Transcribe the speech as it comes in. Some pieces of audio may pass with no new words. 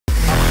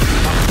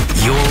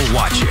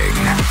watching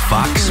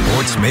Fox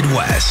Sports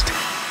Midwest.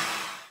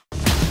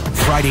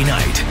 Friday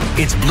night,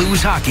 it's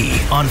Blues hockey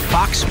on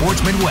Fox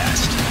Sports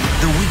Midwest.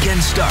 The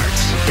weekend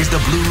starts as the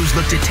Blues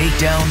look to take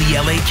down the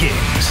LA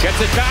Kings.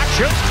 Gets it back,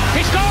 shoots,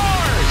 he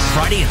scores!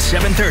 Friday at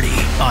 7:30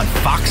 on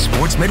Fox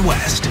Sports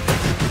Midwest.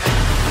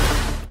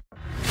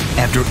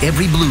 After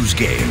every Blues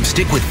game,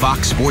 stick with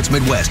Fox Sports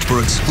Midwest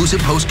for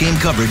exclusive post-game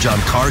coverage on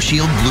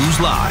CarShield Blues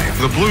Live.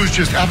 The Blues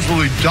just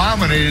absolutely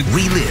dominated.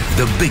 Relive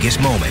the biggest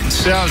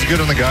moments. Yeah, it was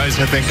good on the guys,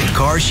 I think.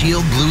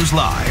 CarShield Blues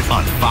Live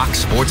on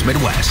Fox Sports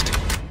Midwest.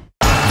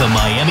 The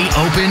Miami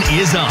Open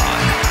is on.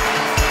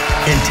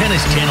 And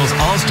Tennis Channel's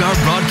all-star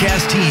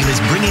broadcast team is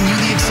bringing you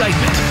the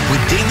excitement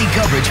with daily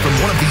coverage from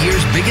one of the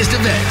year's biggest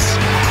events.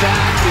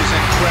 That is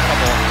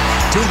incredible.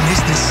 Don't miss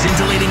the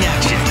scintillating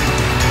action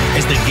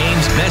as the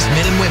game's best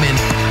men and women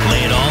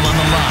lay it all on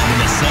the line in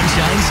the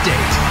Sunshine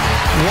State.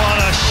 What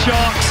a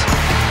shot,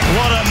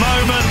 what a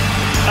moment,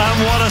 and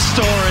what a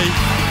story.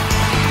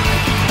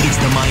 It's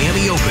the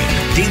Miami Open.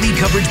 Daily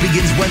coverage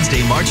begins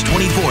Wednesday, March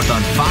 24th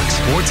on Fox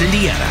Sports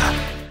Indiana.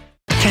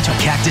 Catch a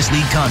Cactus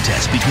League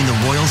contest between the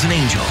Royals and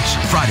Angels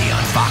Friday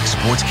on Fox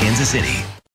Sports Kansas City.